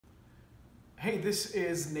Hey, this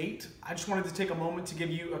is Nate. I just wanted to take a moment to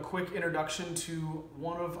give you a quick introduction to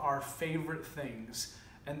one of our favorite things,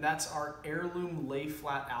 and that's our Heirloom lay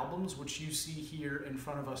flat albums, which you see here in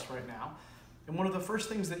front of us right now. And one of the first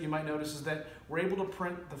things that you might notice is that we're able to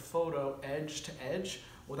print the photo edge to edge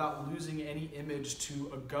without losing any image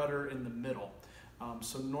to a gutter in the middle.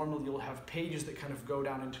 So normally you'll have pages that kind of go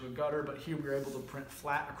down into a gutter, but here we're able to print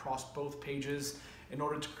flat across both pages in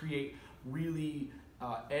order to create really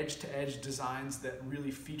edge-to-edge designs that really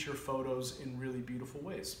feature photos in really beautiful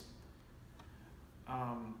ways.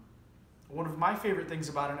 One of my favorite things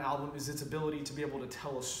about an album is its ability to be able to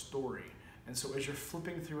tell a story. And so as you're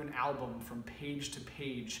flipping through an album from page to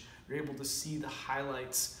page, you're able to see the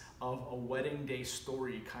highlights of a wedding day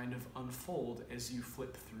story kind of unfold as you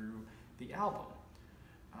flip through the album.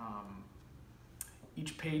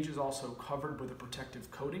 Each page is also covered with a protective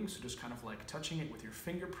coating, so just kind of like touching it with your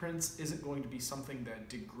fingerprints isn't going to be something that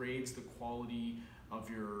degrades the quality of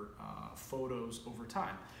your photos over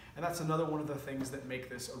time. And that's another one of the things that make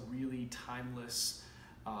this a really timeless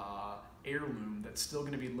heirloom that's still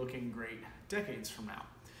going to be looking great decades from now.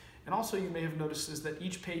 And also you may have noticed is that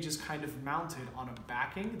each page is kind of mounted on a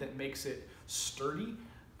backing that makes it sturdy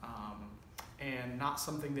and not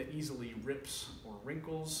something that easily rips or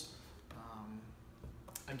wrinkles.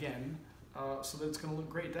 Again, so that it's going to look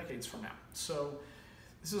great decades from now. So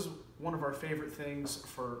this is one of our favorite things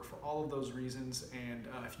for all of those reasons, and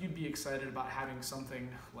if you'd be excited about having something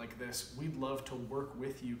like this, we'd love to work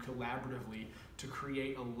with you collaboratively to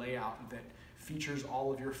create a layout that features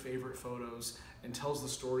all of your favorite photos and tells the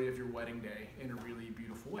story of your wedding day in a really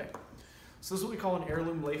beautiful way. So this is what we call an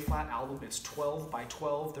heirloom lay flat album. It's 12 by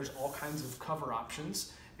 12. There's all kinds of cover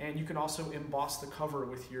options, and you can also emboss the cover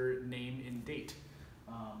with your name and date.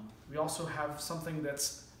 We also have something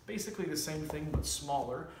that's basically the same thing but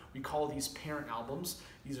smaller. We call these parent albums.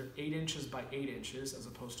 These are 8 inches by 8 inches as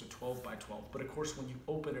opposed to 12 by 12. But of course when you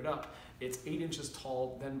open it up, it's 8 inches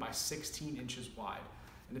tall then by 16 inches wide.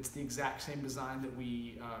 And it's the exact same design that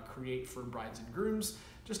we create for brides and grooms,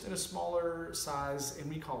 just in a smaller size, and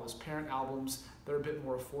we call those parent albums. They're a bit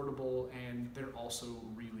more affordable and they're also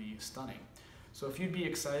really stunning. So if you'd be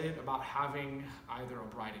excited about having either a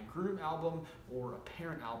bride and groom album or a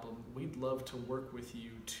parent album, we'd love to work with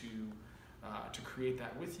you to create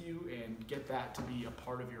that with you and get that to be a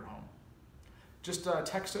part of your home. Just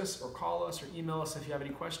text us or call us or email us if you have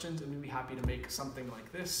any questions, and we'd be happy to make something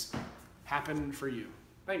like this happen for you.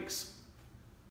 Thanks.